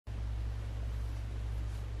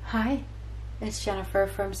Hi, it's Jennifer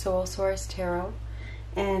from Soul Source Tarot,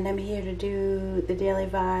 and I'm here to do the daily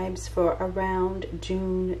vibes for around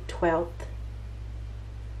June 12th.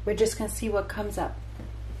 We're just going to see what comes up.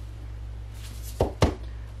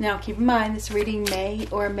 Now keep in mind, this reading may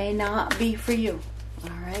or may not be for you.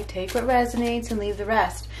 Alright, take what resonates and leave the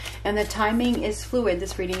rest. And the timing is fluid.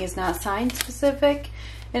 This reading is not sign specific,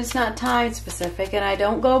 and it's not time specific, and I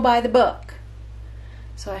don't go by the book.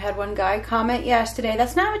 So I had one guy comment yesterday,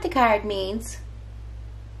 that's not what the card means.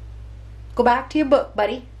 Go back to your book,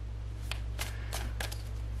 buddy.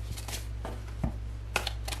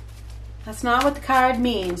 That's not what the card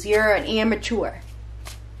means. You're an amateur.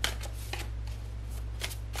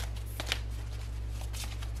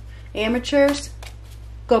 Amateurs,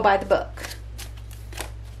 go by the book.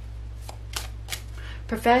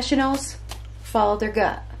 Professionals, follow their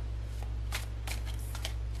gut.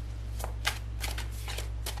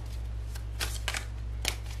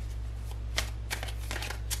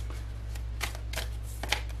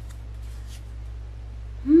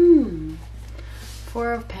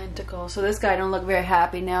 Four of Pentacles. So this guy don't look very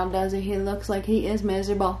happy now, does he? He looks like he is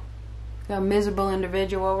miserable. Got a miserable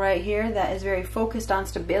individual right here that is very focused on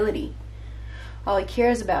stability. All he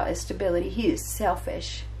cares about is stability. He is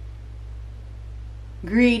selfish,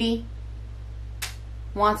 greedy,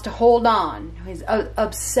 wants to hold on. He's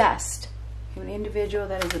obsessed. An individual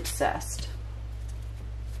that is obsessed.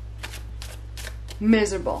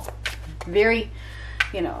 Miserable. Very,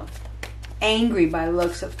 angry by the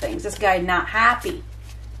looks of things. This guy not happy.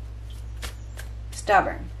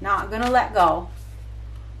 Stubborn. Not gonna let go.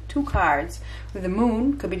 Two cards. With the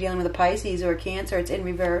Moon, could be dealing with a Pisces or a Cancer. It's in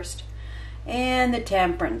reversed. And the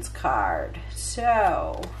Temperance card.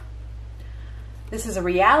 So, this is a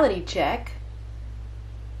reality check.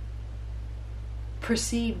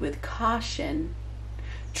 Proceed with caution.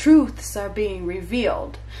 Truths are being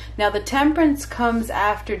revealed. Now the Temperance comes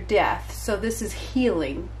after death, so this is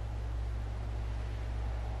healing.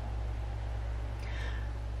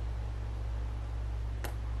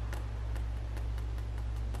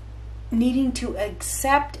 Needing to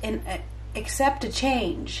accept a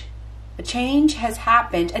change. A change has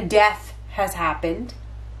happened. A death has happened.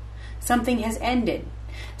 Something has ended.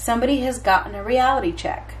 Somebody has gotten a reality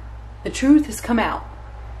check. The truth has come out.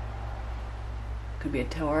 Could be a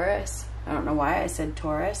Taurus. I don't know why I said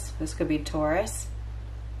Taurus. This could be Taurus.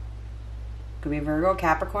 Could be Virgo,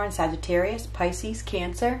 Capricorn, Sagittarius, Pisces,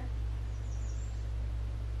 Cancer.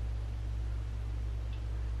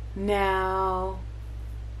 Now,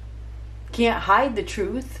 can't hide the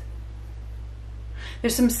truth.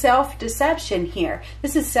 There's some self-deception here.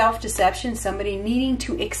 This is self-deception, somebody needing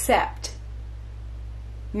to accept.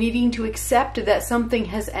 Needing to accept that something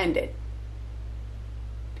has ended.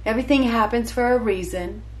 Everything happens for a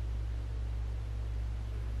reason.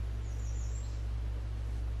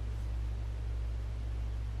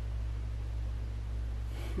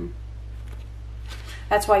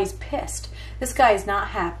 That's why he's pissed. This guy is not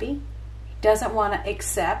happy. Doesn't want to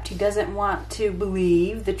accept, he doesn't want to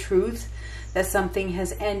believe the truth that something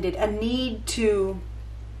has ended. A need to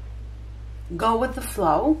go with the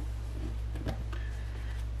flow.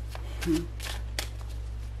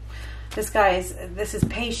 This is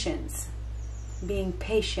patience. Being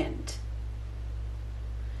patient.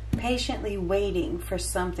 Patiently waiting for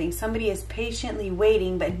something. Somebody is patiently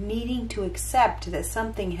waiting but needing to accept that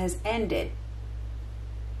something has ended.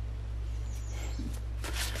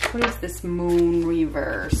 What is this Moon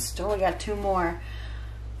reversed? Oh, I got two more.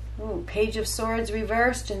 Ooh, Page of Swords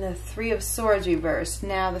reversed and the Three of Swords reversed.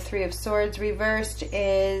 Now the Three of Swords reversed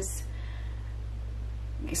is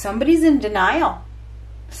somebody's in denial.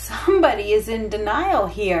 Somebody is in denial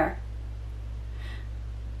here.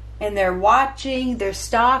 And they're watching, they're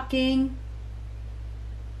stalking.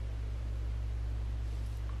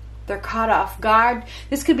 They're caught off guard.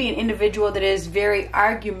 This could be an individual that is very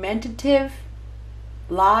argumentative.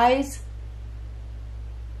 Lies,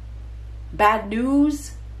 bad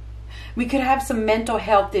news. We could have some mental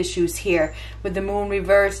health issues here with the Moon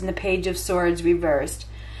reversed and the Page of Swords reversed.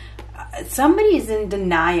 Somebody is in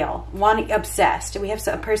denial, obsessed. We have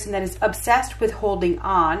a person that is obsessed with holding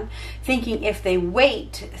on, thinking if they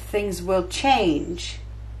wait, things will change.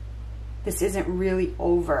 This isn't really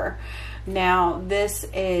over. Now, this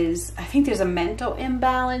is, I think there's a mental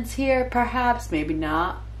imbalance here, perhaps, maybe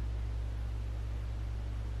not.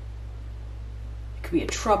 Be a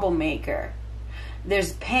troublemaker.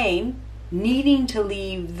 There's pain, needing to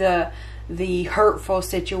leave the hurtful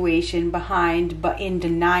situation behind, but in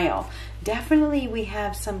denial. Definitely we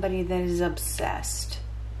have somebody that is obsessed.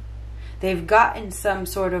 They've gotten some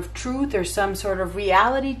sort of truth or some sort of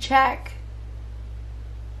reality check.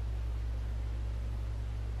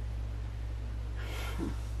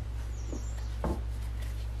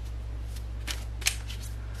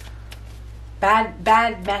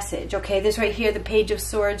 Bad message. Okay, this right here, the Page of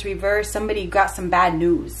Swords reversed. Somebody got some bad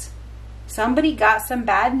news. Somebody got some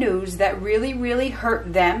bad news that really, really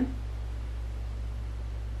hurt them.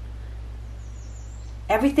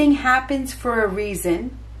 Everything happens for a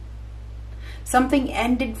reason. Something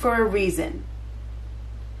ended for a reason.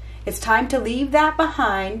 It's time to leave that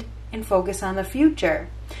behind and focus on the future.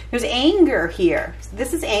 There's anger here.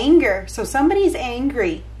 This is anger. So somebody's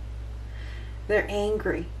angry. They're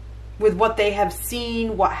angry with what they have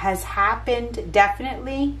seen, what has happened,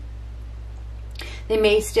 definitely. They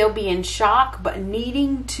may still be in shock, but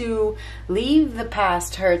needing to leave the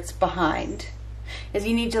past hurts behind. Is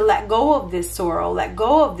you need to let go of this sorrow, let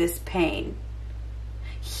go of this pain.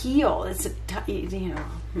 Heal. It's, you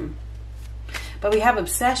know. But we have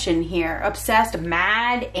obsession here. Obsessed,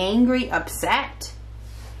 mad, angry, upset.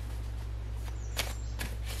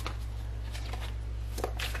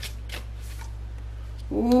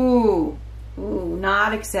 Ooh,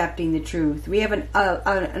 not accepting the truth. We have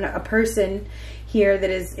a person here that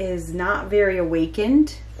is not very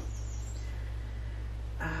awakened.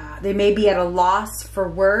 They may be at a loss for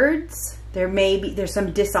words. There's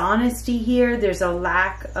some dishonesty here. There's a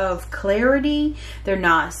lack of clarity. They're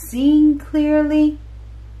not seeing clearly.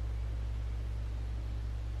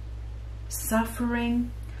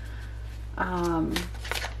 Suffering.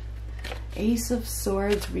 Ace of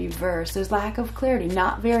Swords reversed. There's lack of clarity.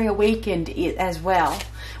 Not very awakened as well.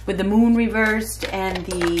 With the Moon reversed and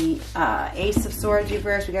the Ace of Swords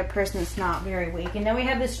reversed, we got a person that's not very awakened. Then we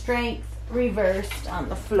have the Strength reversed on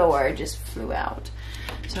the floor. It just flew out.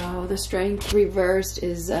 So the Strength reversed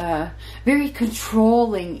is very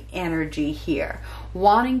controlling energy here.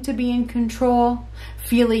 Wanting to be in control.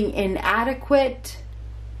 Feeling inadequate.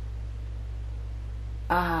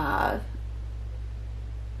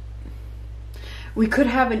 We could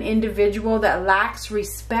have an individual that lacks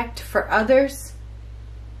respect for others.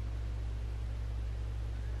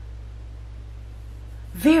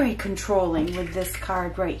 Very controlling with this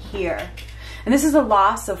card right here. And this is a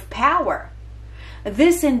loss of power.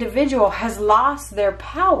 This individual has lost their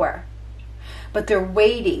power. But they're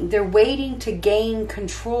waiting. They're waiting to gain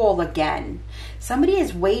control again. Somebody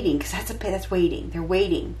is waiting, because that's waiting. They're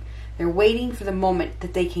waiting. They're waiting for the moment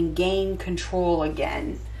that they can gain control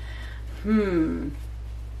again.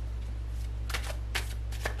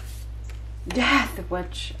 Death,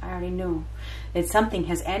 which I already knew. That something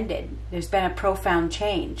has ended. There's been a profound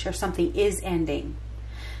change, or something is ending.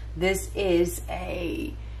 This is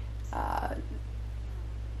a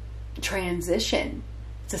transition.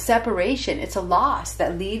 It's a separation. It's a loss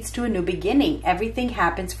that leads to a new beginning. Everything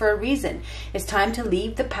happens for a reason. It's time to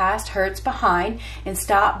leave the past hurts behind and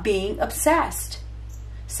stop being obsessed.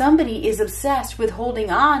 Somebody is obsessed with holding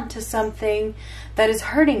on to something that is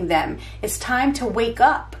hurting them. It's time to wake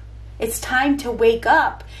up. It's time to wake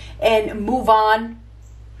up and move on.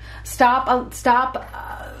 Stop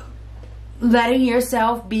letting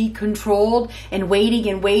yourself be controlled and waiting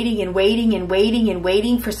and waiting and waiting and waiting and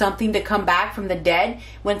waiting for something to come back from the dead.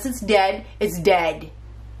 Once it's dead, it's dead.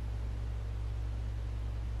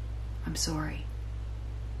 I'm sorry.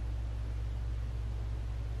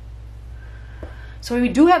 So we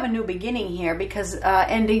do have a new beginning here, because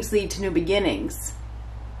endings lead to new beginnings.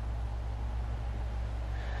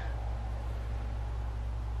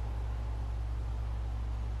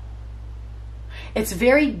 It's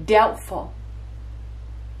very doubtful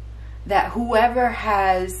that whoever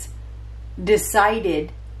has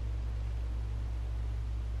decided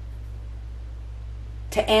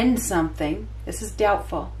to end something, this is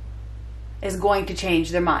doubtful, is going to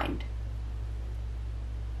change their mind.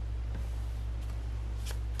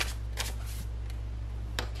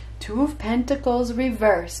 Two of Pentacles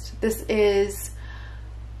reversed. This is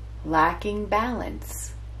lacking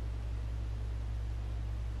balance.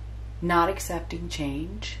 Not accepting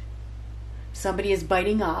change. Somebody is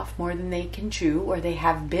biting off more than they can chew, or they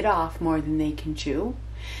have bit off more than they can chew.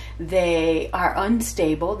 They are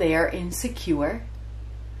unstable. They are insecure.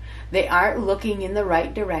 They aren't looking in the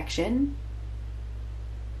right direction.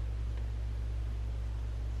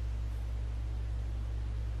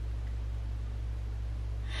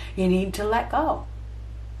 You need to let go.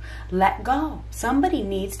 Let go. Somebody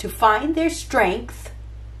needs to find their strength.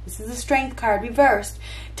 This is the Strength card reversed.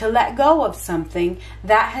 To let go of something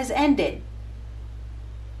that has ended.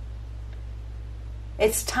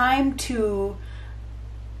 It's time to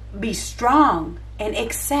be strong and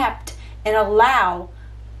accept and allow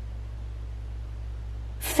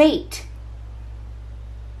fate.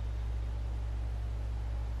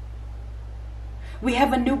 We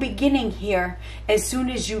have a new beginning here as soon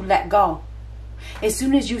as you let go. As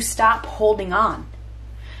soon as you stop holding on.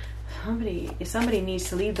 Somebody needs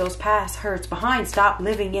to leave those past hurts behind. Stop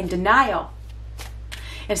living in denial.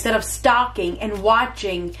 Instead of stalking and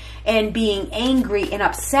watching and being angry and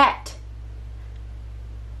upset.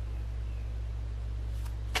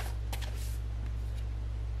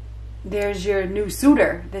 There's your new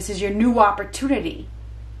suitor. This is your new opportunity.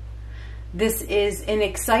 This is an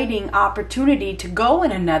exciting opportunity to go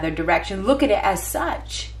in another direction. Look at it as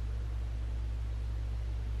such.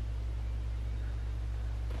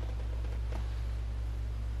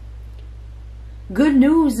 Good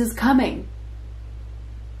news is coming.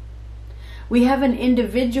 We have an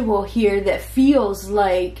individual here that feels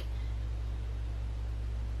like,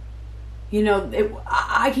 you know,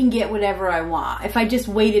 I can get whatever I want if I just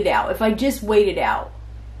wait it out. If I just wait it out.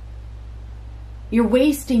 You're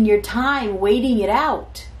wasting your time waiting it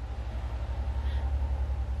out.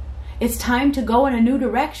 It's time to go in a new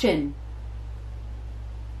direction.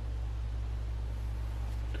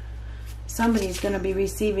 Somebody's going to be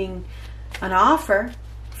receiving an offer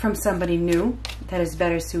from somebody new that is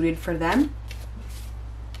better suited for them.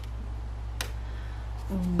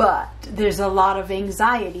 But there's a lot of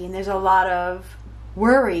anxiety and there's a lot of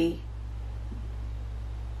worry.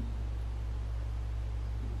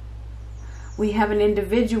 We have an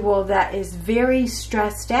individual that is very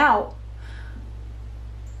stressed out.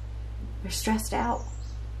 They're stressed out.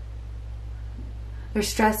 They're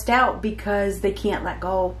stressed out because they can't let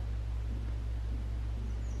go.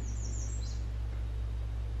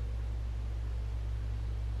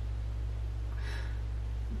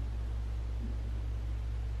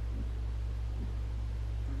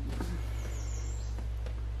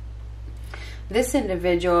 This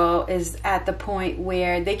individual is at the point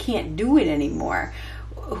where they can't do it anymore.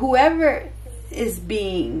 Whoever is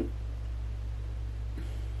being...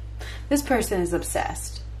 This person is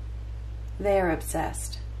obsessed. They are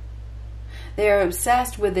obsessed. They are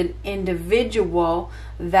obsessed with an individual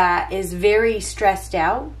that is very stressed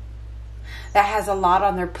out, that has a lot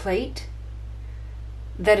on their plate,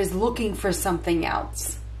 that is looking for something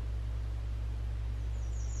else.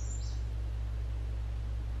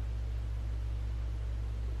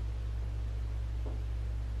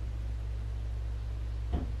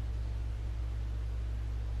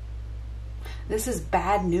 This is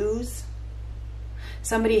bad news.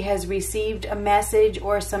 Somebody has received a message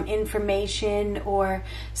or some information or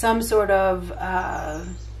some sort of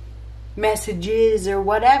messages or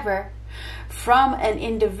whatever from an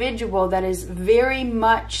individual that is very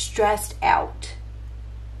much stressed out.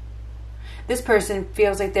 This person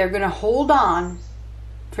feels like they're going to hold on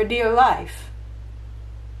for dear life.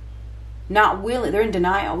 Not willing. They're in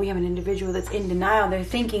denial. We have an individual that's in denial. They're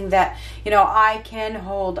thinking that, you know, I can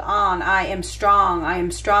hold on. I am strong. I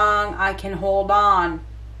am strong. I can hold on.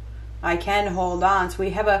 I can hold on. So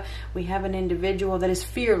we have an individual that is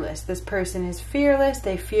fearless. This person is fearless.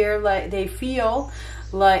 They feel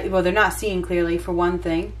like well, they're not seeing clearly for one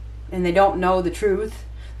thing, and they don't know the truth.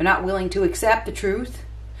 They're not willing to accept the truth.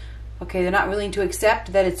 Okay, they're not willing to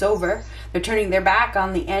accept that it's over. They're turning their back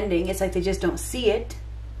on the ending. It's like they just don't see it.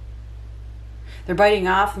 They're biting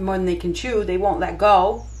off more than they can chew. They won't let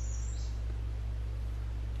go.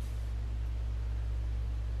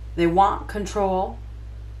 They want control.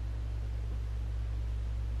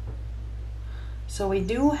 So we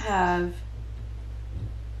do have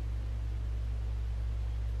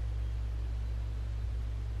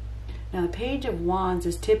now the Page of Wands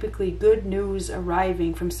is typically good news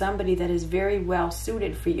arriving from somebody that is very well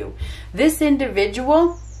suited for you. This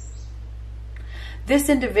individual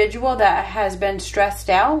that has been stressed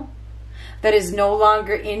out, that is no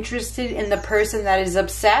longer interested in the person that is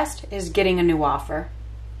obsessed, is getting a new offer.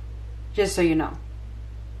 Just so you know.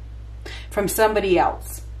 From somebody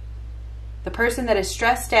else. The person that is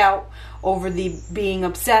stressed out over the being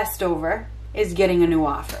obsessed over is getting a new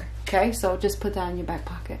offer. Okay, so just put that in your back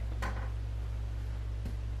pocket.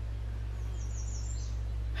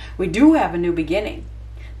 We do have a new beginning.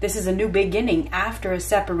 This is a new beginning after a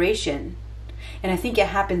separation. And I think it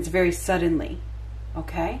happens very suddenly.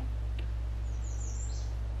 Okay?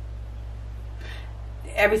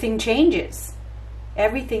 Everything changes.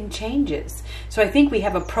 Everything changes. So I think we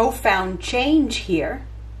have a profound change here.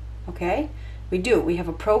 Okay? We do. We have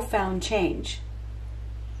a profound change.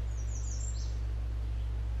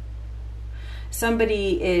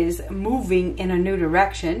 Somebody is moving in a new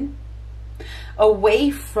direction. Away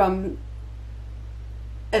from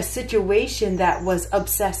a situation that was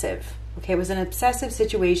obsessive. Okay, it was an obsessive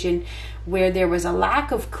situation where there was a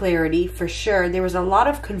lack of clarity for sure. There was a lot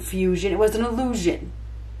of confusion. It was an illusion.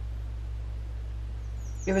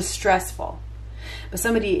 It was stressful. But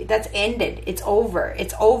somebody, that's ended. It's over.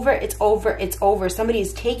 It's over. It's over. It's over. Somebody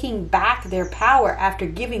is taking back their power after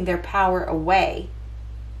giving their power away.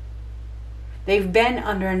 They've been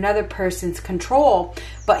under another person's control,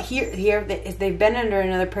 but here they've been under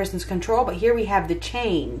another person's control, but here we have the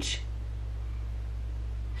change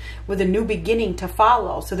with a new beginning to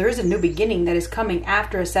follow. So there is a new beginning that is coming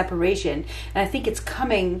after a separation, and I think it's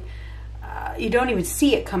coming. You don't even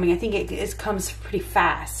see it coming. I think it comes pretty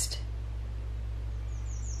fast.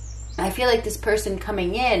 I feel like this person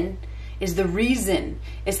coming in is the reason.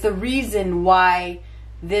 It's the reason why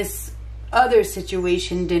this other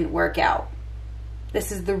situation didn't work out.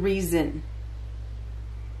 This is the reason.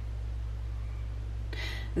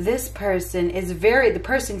 This person is the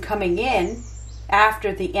person coming in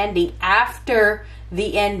after the ending,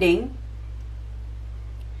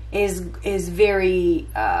 is very,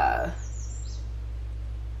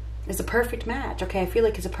 it's a perfect match. Okay, I feel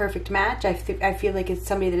like it's a perfect match. I feel like it's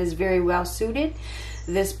somebody that is very well suited.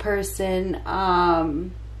 This person,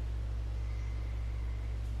 well,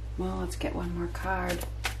 let's get one more card.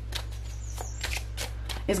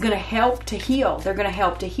 Is going to help to heal. They're going to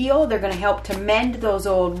help to heal. They're going to help to mend those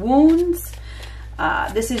old wounds.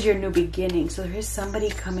 This is your new beginning. So there is somebody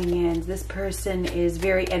coming in. This person is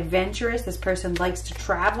very adventurous. This person likes to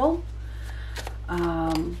travel.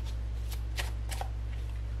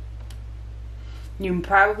 You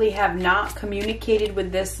probably have not communicated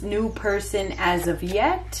with this new person as of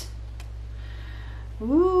yet.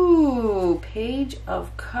 Ooh, Page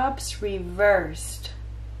of Cups reversed.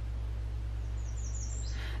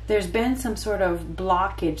 There's been some sort of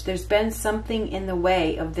blockage. There's been something in the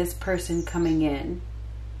way of this person coming in.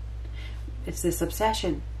 It's this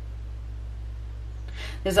obsession.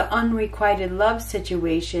 There's an unrequited love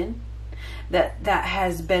situation that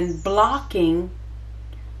has been blocking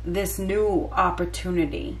this new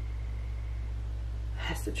opportunity.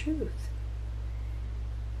 That's the truth.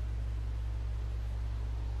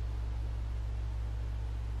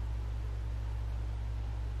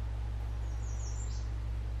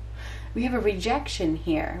 We have a rejection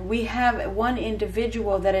here. We have one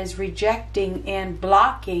individual that is rejecting and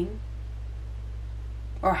blocking,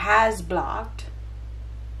 or has blocked,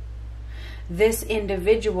 this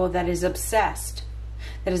individual that is obsessed.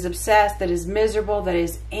 That is miserable, that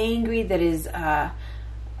is angry, that is a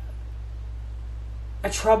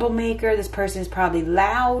troublemaker. This person is probably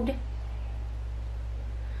loud.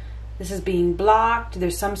 This is being blocked.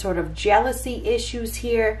 There's some sort of jealousy issues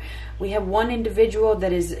here. We have one individual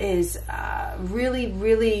that is really,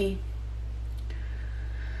 really,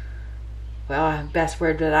 well, best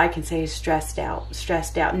word that I can say is stressed out,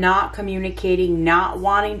 not communicating, not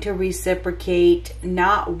wanting to reciprocate,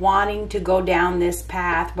 not wanting to go down this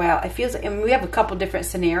path. Well, it feels, and we have a couple different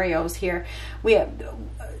scenarios here. We have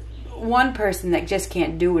one person that just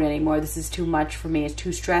can't do it anymore. This is too much for me. It's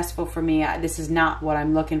too stressful for me. This is not what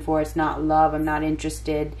I'm looking for. It's not love. I'm not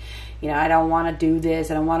interested. You know, I don't want to do this.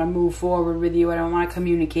 I don't want to move forward with you. I don't want to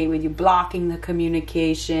communicate with you. Blocking the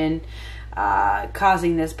communication,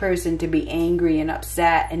 causing this person to be angry and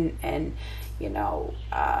upset. And you know,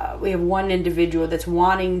 we have one individual that's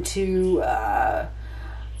wanting to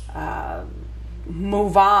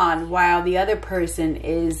move on while the other person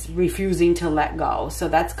is refusing to let go. So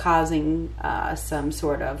that's causing some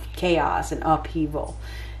sort of chaos and upheaval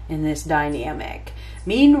in this dynamic.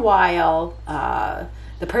 Meanwhile,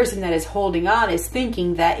 the person that is holding on is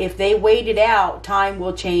thinking that if they wait it out, time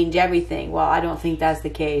will change everything. Well, I don't think that's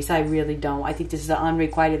the case. I really don't. I think this is an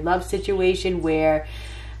unrequited love situation where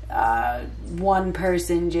one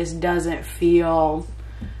person just doesn't feel,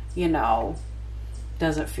 you know,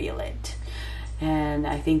 doesn't feel it. And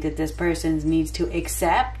I think that this person needs to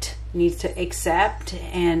accept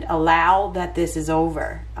and allow that this is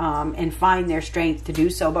over, and find their strength to do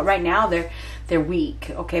so. But right now they're weak.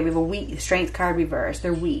 Okay, we have a weak strength card reverse.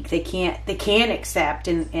 They're weak. They can't accept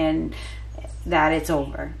and that it's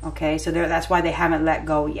over. Okay, so that's why they haven't let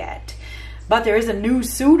go yet. But there is a new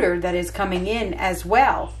suitor that is coming in as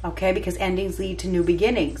well. Okay, because endings lead to new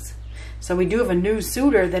beginnings. So we do have a new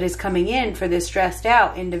suitor that is coming in for this stressed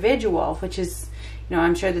out individual, which is, you know,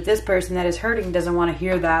 I'm sure that this person that is hurting doesn't want to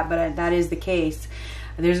hear that, but that is the case.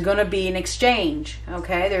 There's going to be an exchange,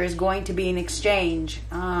 okay? There is going to be an exchange.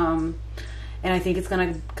 And I think it's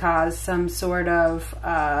going to cause some sort of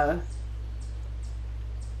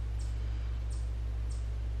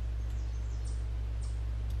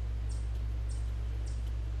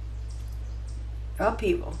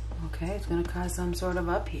upheaval. Okay, it's going to cause some sort of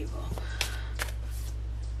upheaval.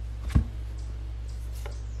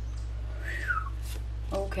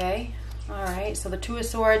 Okay, All right, so the Two of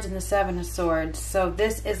Swords and the Seven of Swords. So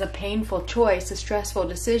this is a painful choice, a stressful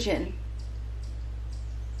decision.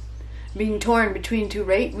 Being torn between two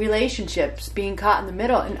relationships, being caught in the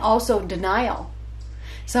middle, and also denial.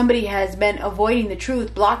 Somebody has been avoiding the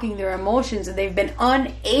truth, blocking their emotions, and they've been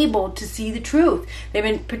unable to see the truth. They've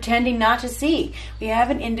been pretending not to see. We have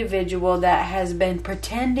an individual that has been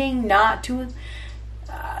pretending not to,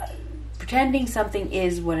 pretending something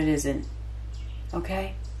is what it isn't.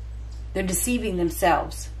 Okay? They're deceiving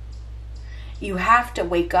themselves. You have to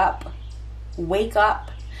wake up. Wake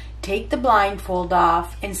up. Take the blindfold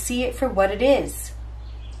off and see it for what it is.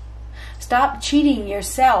 Stop cheating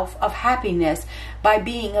yourself of happiness by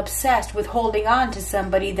being obsessed with holding on to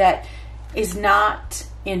somebody that is not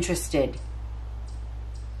interested.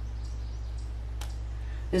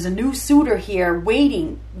 There's a new suitor here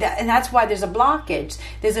waiting, and that's why there's a blockage.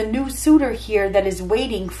 There's a new suitor here that is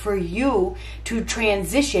waiting for you to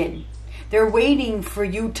transition. They're waiting for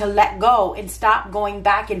you to let go and stop going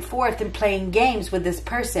back and forth and playing games with this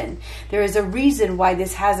person. There is a reason why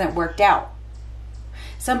this hasn't worked out.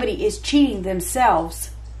 Somebody is cheating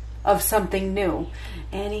themselves of something new.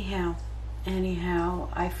 Anyhow,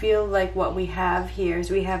 I feel like what we have here is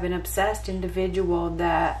we have an obsessed individual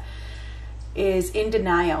that is in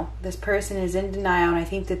denial. This person is in denial, and I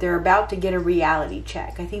think that they're about to get a reality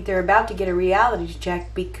check. I think they're about to get a reality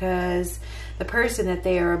check because the person that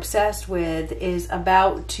they are obsessed with is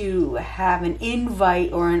about to have an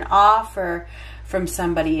invite or an offer from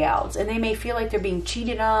somebody else. And they may feel like they're being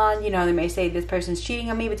cheated on. You know, they may say this person's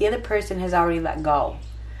cheating on me, but the other person has already let go.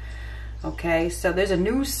 Okay, so there's a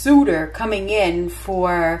new suitor coming in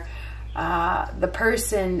for the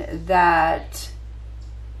person that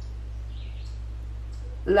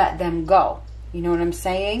let them go. You know what I'm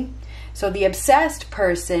saying? So the obsessed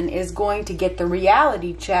person is going to get the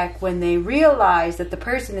reality check when they realize that the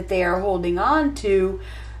person that they are holding on to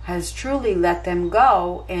has truly let them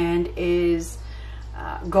go and is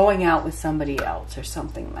going out with somebody else or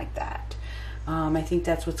something like that. I think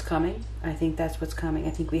that's what's coming. I think that's what's coming.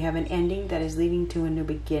 I think we have an ending that is leading to a new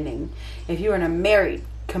beginning. If you're in a married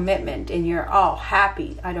commitment and you're all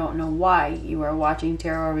happy, I don't know why you are watching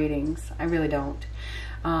tarot readings. I really don't.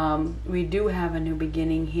 We do have a new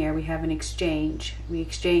beginning here. We have an exchange. We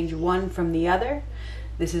exchange one from the other.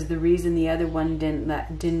 This is the reason the other one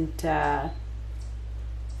didn't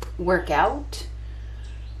work out.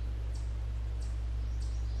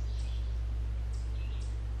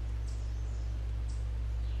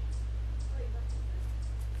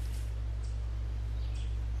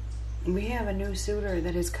 We have a new suitor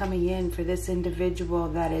that is coming in for this individual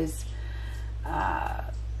that is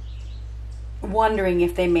wondering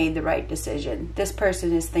if they made the right decision. This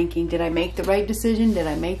person is thinking, did I make the right decision? Did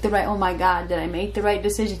I make the right, oh my God, did I make the right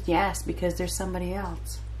decision? Yes, because there's somebody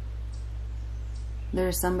else.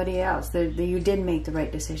 There's somebody else. You did make the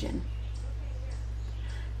right decision.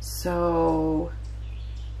 So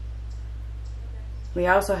we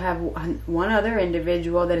also have one other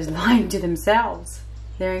individual that is lying to themselves.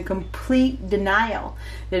 They're in complete denial.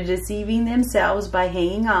 They're deceiving themselves by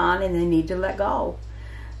hanging on, and they need to let go.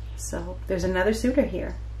 So there's another suitor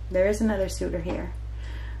here. There is another suitor here.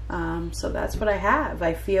 So that's what I have.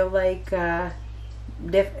 I feel like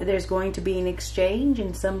there's going to be an exchange,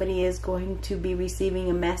 and somebody is going to be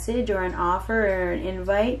receiving a message or an offer or an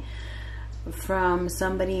invite from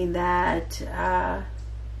somebody that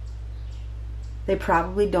they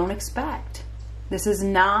probably don't expect. This is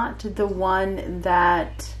not the one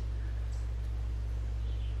that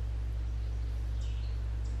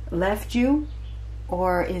left you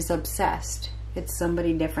or is obsessed. It's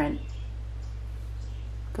somebody different.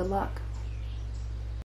 Good luck.